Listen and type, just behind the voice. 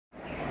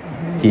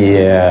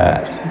chia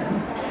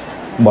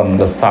bồn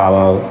cái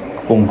sò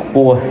cùng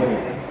cua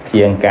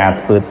chiên cà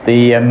phê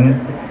tiên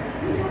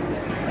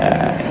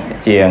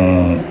chiên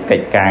cái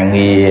cà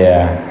nghề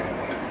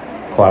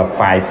khoa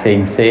khoai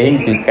xinh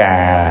cứ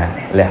cà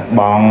lẹt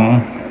bong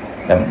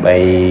đầm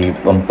bầy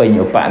bầm pin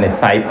ở bạn này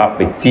say bắp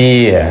bể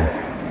chia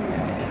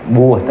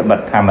bua tập bật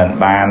tham mình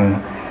ban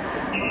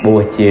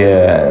bua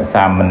chia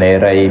xàm mình này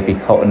ray bị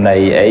khổ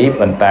này ấy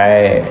bàn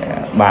tay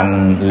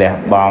bàn lẹt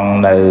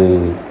bong từ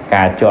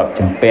cà chọt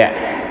chấm pẹ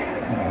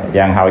อ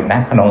ย่างhồi nãy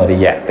nó người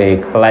dạy về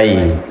clay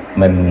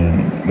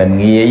mình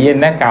nghĩ với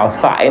nó cào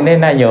sỏi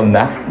nên là nhôm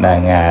đó là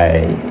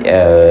ngày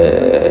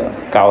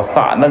cào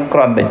sỏi nó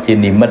còn để chỉ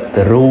niệm mất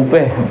rup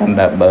ấy mình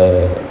là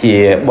bờ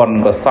chỉ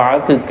bồn có sỏi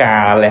cứ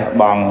cà lẹ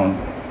bằng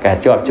cà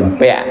chọt chấm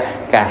pẹ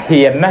cà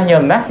hiền đó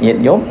nhôm đó nhiệt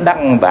nhôm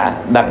đăng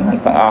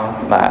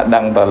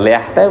và lẹ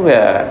tới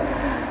về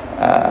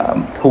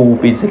thu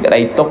bị sự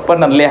đây tốt vẫn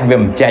là lẹ về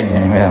một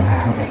chành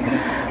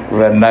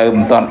về nơi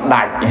một toàn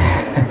đạch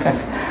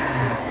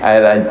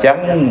hay là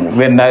chẳng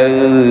viên nơi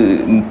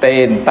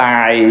tên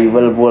tài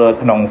vua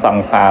nông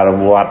sòng xà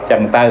vọt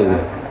chẳng tư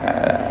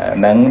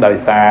nâng đời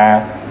xa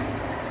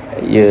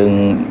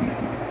dương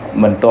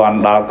mình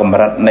toàn đó cầm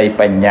rật này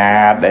bà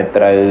nhà để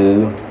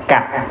từ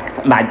cắt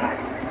đạch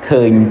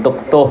khơi tục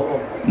tốt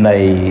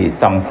này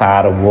sòng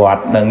xà vọt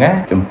nâng á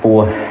chùm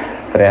pua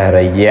ព្រះរ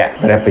យៈ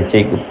ព្រះបច្ចេ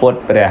កពុទ្ធ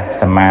ព្រះ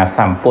សម្មាស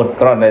ម្ពុទ្ធ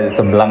គ្រាន់តែ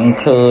សម្លឹង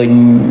ឃើញ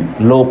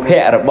លោ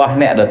ភៈរបស់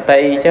អ្នកដ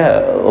តីចុះ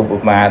ឧប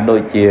មាដូ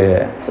ចជា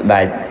ស្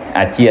ដេច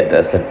អាជាតិ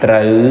សត្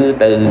រូវ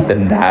ទៅដ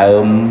ណ្ដើ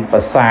មប្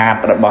រាសាទ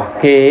របស់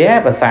គេ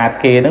ប្រាសាទ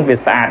គេនឹងវា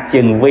ស្អាត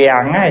ជាងវាំ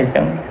ងហើយអញ្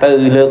ចឹងទៅ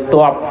លើក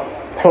ទ័ព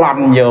ប្ល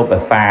ន់យកប្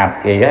រាសាទ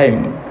គេហើយ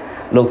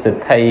លោកសិ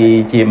ទ្ធិ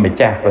ជាម្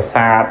ចាស់ប្រា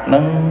សាទនឹ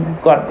ង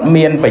គាត់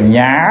មានបញ្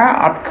ញា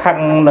អត់ខឹង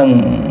នឹង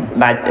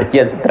ដាច់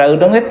ជាសត្រូវ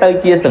នឹងទៅ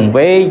ជាសង្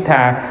វេគ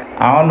ថា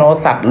អោណូ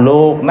សត្វ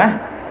លោកណា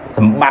ស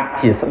ម្បត្តិ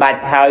ជាស្ដេច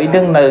ហើយ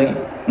នឹង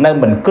នៅ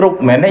មិនគ្រប់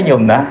មែនទេញោ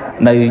មណា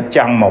នៅច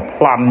ង់មក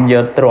ប្លន់យ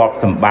កទ្រព្យ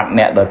សម្បត្តិ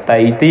អ្នកដតី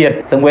ទៀត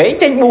សង្វេគ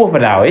ចេញបួសប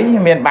ណ្ដោយ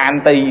មានបាន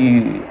ទៅ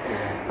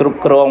គ្រប់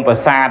គ្រងប្រា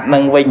សាទនឹ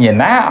ងវិញឯ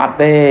ណាអត់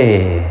ទេ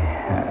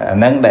អា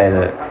នឹងដែល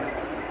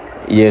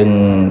យើង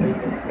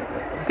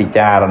ពិ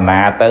ចារណា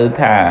ទៅ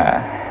ថា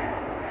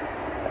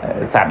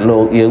សត្វលោ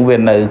កយើងវា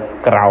នៅ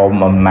ក្រោម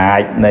អំណា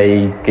ចនៃ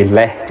កិ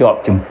លេសជាប់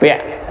ជំពា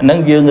ក់ហ្នឹង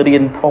យើងរៀ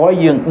នធម៌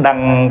យើងដឹង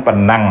ប៉ុ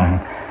ណ្ណឹង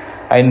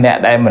ហើយអ្នក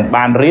ដែលមិន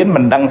បានរៀន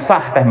មិនដឹង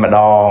សោះតែម្ដ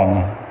ង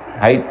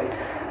ហើយ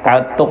កើ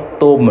តទុក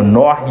ទូម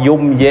នាស់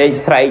យំយេក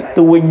ស្រែក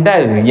ទួញទៅ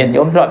ញាតិ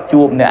ញោមធ្លាប់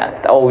ជួបអ្នក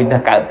ត្អូញថា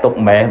កើតទុក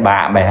ម៉េះបា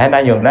ក់ម៉េះហើយ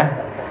ណាញោមណា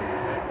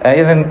ហើយ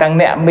ទាំង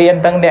អ្នកមាន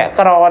ទាំងអ្នក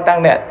ក្រទាំង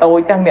អ្នកតូច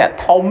ទាំងអ្នក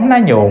ធំណា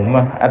ញោម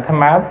អាត្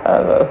មា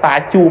សា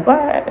ជួប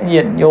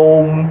ញាតិញោ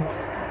ម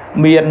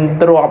មាន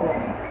ទ្រព្យ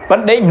ប៉ុ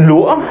ន្តែមិនល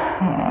ក់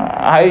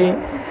ហើយ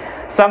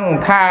សឹង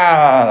ថា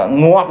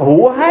ងាប់ហួ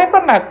រហើយ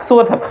ប៉ុន្តែសួ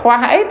រថាខ្វះ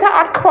អីថាអ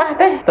ត់ខ្វះ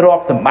ទេទ្រ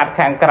ព្យសម្បត្តិ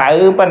ខាងក្រៅ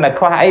ប៉ុន្តែ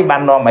ខ្វះអីបា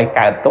ននាំឲ្យ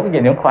កើតទុកញា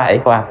តិញោមខ្វះអី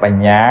ខ្វះប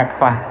ញ្ញា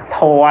ខ្វះធ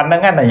ម៌ហ្នឹ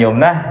ងណាញោម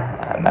ណា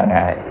ហ្នឹង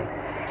ហើយ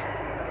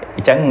អ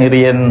ញ្ចឹង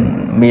រៀន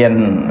មាន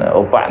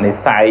ឧបនិ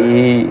ស្ស័យ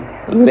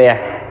លះ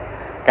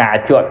ការ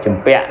ជាប់ជំ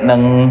ពាក់នឹ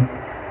ង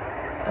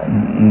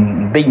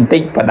បន្តិ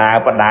ចបដា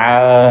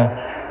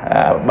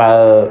បើ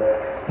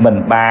មិន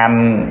បាន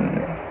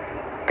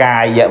កា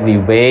យវិ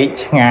វេក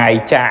ឆ្ងាយ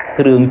ចាក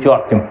គ្រឿងជា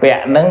ប់ជំពា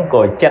ក់ហ្នឹង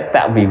ក៏ចិត្ត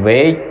វិ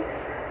វេក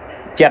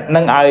ចិត្តហ្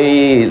នឹងឲ្យ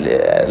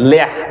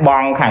លះប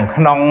ង់ខាង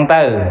ក្នុង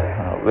ទៅ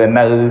វា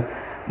នៅ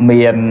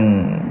មាន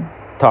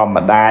ធម្ម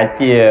តា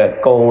ជា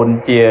កូន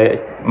ជា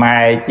ម៉ែ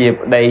ជា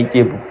ប្តី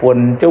ជាប្រព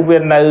ន្ធចុះវា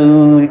នៅ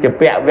ជា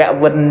ពាក់វៈ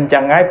វិនអញ្ចឹ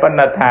ងហើយប៉ុន្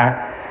តែថា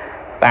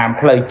តាម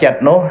ផ្លូវចិត្ត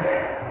នោះ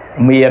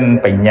មាន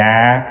បញ្ញា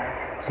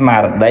ស្មា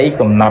រតី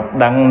កំណត់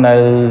ដឹងនៅ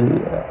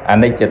អ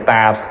និច្ច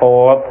តាធ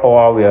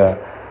ម៌វា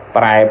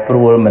ប្រែប្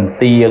រួលមិន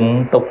ទៀង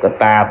ទុក្ខ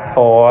តាធ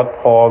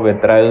ម៌វា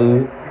ត្រូវ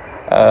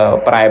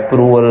ប្រែប្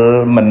រួល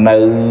មិននៅ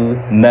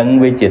នឹង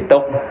វាជាទុ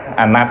ក្ខ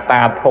អនត្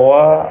តាធម៌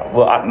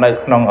វាអត់នៅ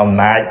ក្នុងអំ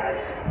ណាច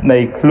នៃ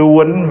ខ្លួ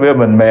នវា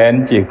មិនមែន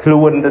ជាខ្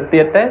លួនទៅ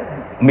ទៀតទេ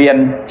មាន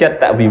ចិត្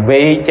តវិ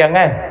វេកអ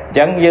ញ្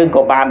ចឹងយើង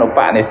ក៏បានឧប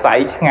និស្ស័យ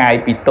ឆ្ងាយ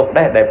ពីទុក្ខ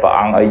ដែរដែលព្រះ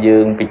អង្គឲ្យយើ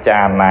ងពិចា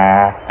រណា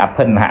អ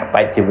ភិនហប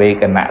ច្ចវេ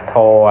កនៈធ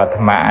ម៌អា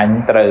ត្មាអញ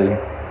ត្រូវ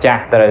ចា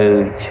ស់ត្រូវ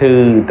ឈឺ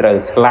ត្រូវ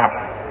ស្លាប់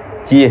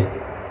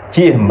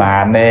ជាបា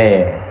នទេ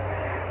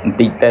បន្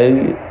តិចទៅ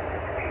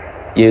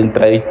យើង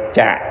ត្រូវ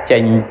ចាកចេ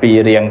ញពី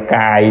រាង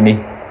កាយនេះ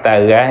ទៅ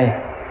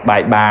ហើ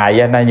យបា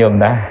យណាញោម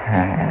ណា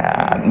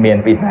អត់មាន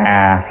ពីណា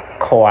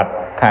ខាត់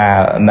ថា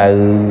នៅ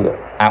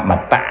អម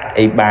តៈ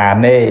អីបា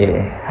នទេ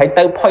ហើយ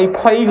ទៅ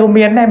ភ័យក៏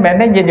មានដែរមែន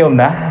ទេញាតិញោម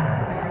ណា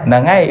ហ្នឹ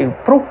ងហើយ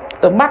ព្រោះ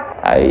ទៅបាត់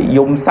ហើយ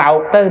យំសោក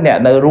ទៅអ្នក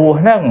នៅរស់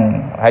ហ្នឹង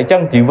ហើយចឹ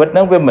ងជីវិតហ្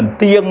នឹងវាមិន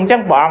ទៀងចឹ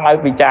ងព្រះអង្គឲ្យ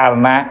ពិចារ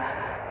ណា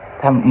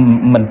ថា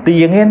មិនទៀ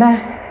ងទេណា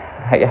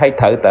ហើយ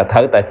ត្រូ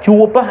វតែជួ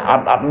បអ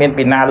ត់មាន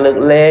ពីណាលើក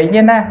លែង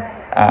ទេណា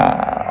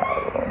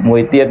មួ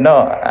យទៀតនោះ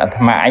អា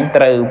ត្មាអញ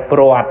ត្រូវព្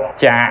រាត់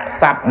ចាក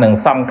សត្វនិង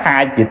សង្ខា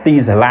រជាទី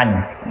ស្រឡាញ់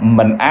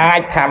មិនអា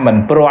ចថាមិន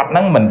ព្រាត់ហ្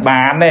នឹងមិន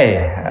បានទេ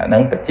ហ្នឹ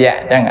ងបច្ចៈ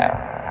អញ្ចឹង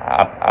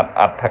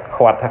អត់ថា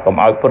ខាត់ថាកុំ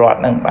ឲ្យព្រាត់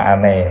ហ្នឹងបាន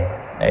ទេ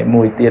ហើយ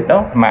មួយទៀត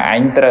នោះមកអ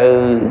ញត្រូវ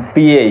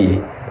ពាយ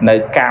នៅ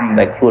កម្ម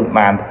ដែលខ្លួន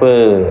បានធ្វើ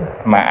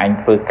មកអញ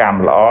ធ្វើកម្ម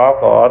ល្អ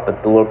ក៏ទ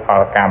ទួលផ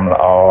លកម្មល្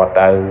អ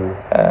ទៅ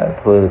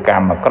ធ្វើក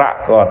ម្មអាក្រក់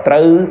ក៏ត្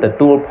រូវទ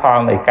ទួលផល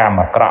នៃកម្ម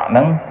អាក្រក់ហ្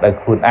នឹងដោយ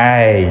ខ្លួនឯ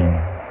ង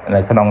នៅ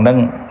ក្នុងហ្នឹង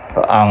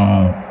ព្រះអង្គ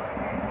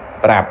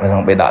ប្រាប់នៅក្នុ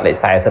ងបេដកលេខ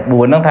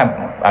44ហ្នឹងថា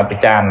ឲ្យពិ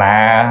ចារណា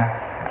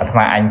អាត្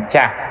មាអញ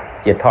ចាស់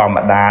ជាធម្ម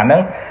តាហ្នឹ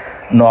ង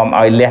នាំ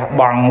ឲ្យលះ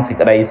បង់សេច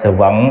ក្តីស្រ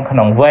វឹងក្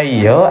នុងវ័យ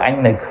អញ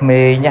នៅក្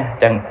មេងអ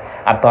ញ្ចឹង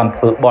អត់តន់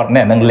ធ្វើបត់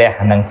នេះនឹងលះ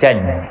នឹងចេញ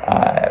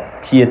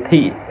ជា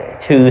ធិ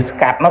ឈឺស្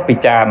កាត់នោះពិ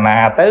ចារណា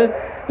ទៅ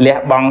លះ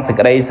បង់សេច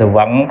ក្តីស្រ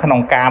វឹងក្នុង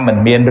ការមិន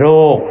មាន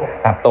រោគ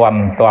ថាត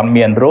ន់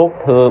មានរោគ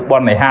ធ្វើប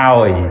ន់ឲ្យ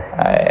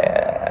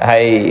ហើ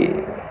យ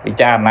ពិ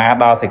ចារណា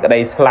ដល់សេចក្តី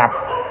ស្លាប់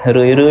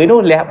រឿយនោះ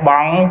លះប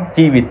ង់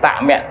ជីវិត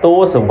មគ្គទូ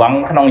ស្រវឹង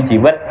ក្នុងជី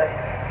វិត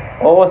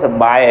អូស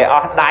បាយឲ្យអ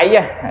ស់ដៃ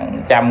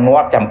ចាំងា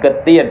ប់ចាំគិត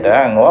ទៀត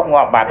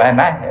ងាប់បាត់ហើយ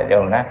ណាយ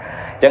ល់ណា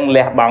អញ្ចឹង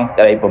លះបង់សេច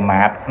ក្តីប្រ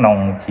មាទក្នុង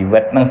ជីវិ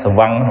តនឹងស្រ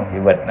វឹងក្នុង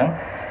ជីវិតហ្នឹង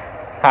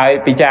ហើយ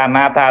ពិចារ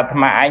ណាថាអាត្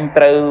មាអញ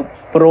ត្រូវ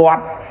ព្រា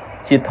ត់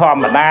ជាធម្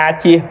មតា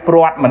ជៀសព្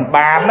រាត់មិន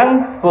បានហ្នឹង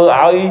ធ្វើ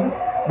ឲ្យ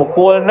បុគ្គ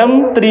លហ្នឹង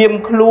ត្រៀម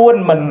ខ្លួន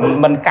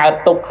មិនកើត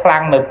ទុកខ្លាំ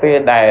ងនៅពេល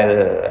ដែល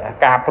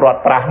ការព្រាត់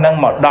ប្រាសហ្នឹង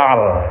មកដ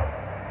ល់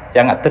អញ្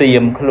ចឹងត្រៀ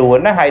មខ្លួន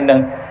ណាហើយនឹង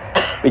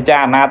ពិចា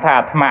រណាថា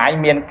អាត្មាអញ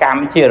មានកម្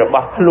មជារប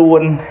ស់ខ្លួ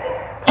ន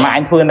អាត្មាអ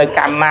ញធ្វើនៅ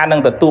កម្មណានឹ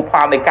ងទទួលផ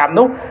លនៃកម្ម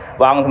នោះ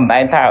ព្រះអង្គសម្ដែ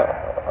ងថា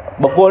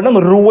បុគ្គលនឹង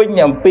រួញ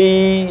អំពី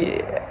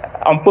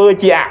អំពើ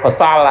ជាអកុ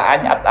សលអញ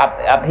អត់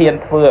ហ៊ាន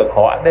ធ្វើអាក្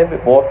រក់ទេពី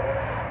ព្រោះ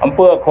អំ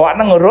ពើអាក្រក់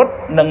នឹងរត់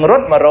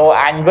មករក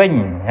អញវិញ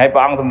ហើយព្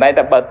រះអង្គសម្ដែង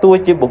ថាបើទោះ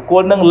ជាបុគ្គ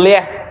លនឹង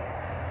លះ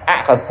អ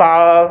កុស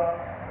ល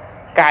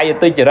កាយ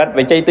ទុច្ចរិត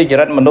វិច័យទុច្ច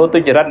រិតមនោទុ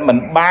ច្ចរិតមិន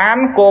បាន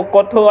ក៏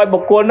គាត់ធ្វើឲ្យបុ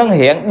គ្គលនឹង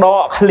រៀងដ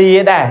កឃ្លា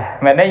ដែរ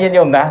មែនទេញាតិ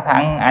ញោមណាថា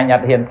អញអ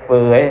ត់ហ៊ានធ្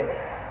វើទេ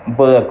អំ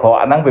ពើអាក្រក់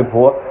ហ្នឹងពីព្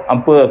រោះអំ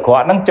ពើអាក្រ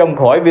ក់ហ្នឹងចុង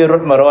ក្រោយវារ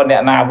ត់មករកអ្ន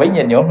កណាវិញ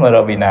ញាតិញោមមករ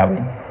កពីណាវិ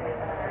ញ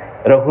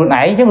រកខ្លួន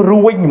ឯងចឹង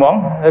រួញហ្មង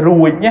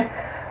រួញណា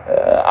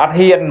អត់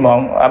ហ៊ានហ្មង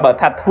បើ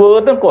ថាធ្វើ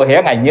ទៅក៏រៀ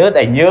ងឲ្យ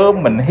ញើម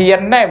មិនហ៊ាន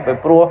ដែរពី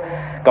ព្រោះ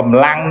កម្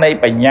លាំងនៃ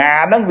បញ្ញា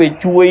ហ្នឹងវា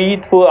ជួយ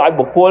ធ្វើឲ្យ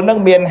បុគ្គលហ្នឹង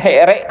មានហិ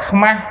រិខ្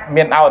មាស់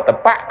មានអោត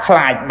បៈខ្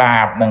លាចបា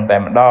បហ្នឹងតែ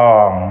ម្ដ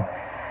ង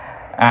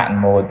អនុ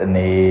មោទ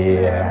នា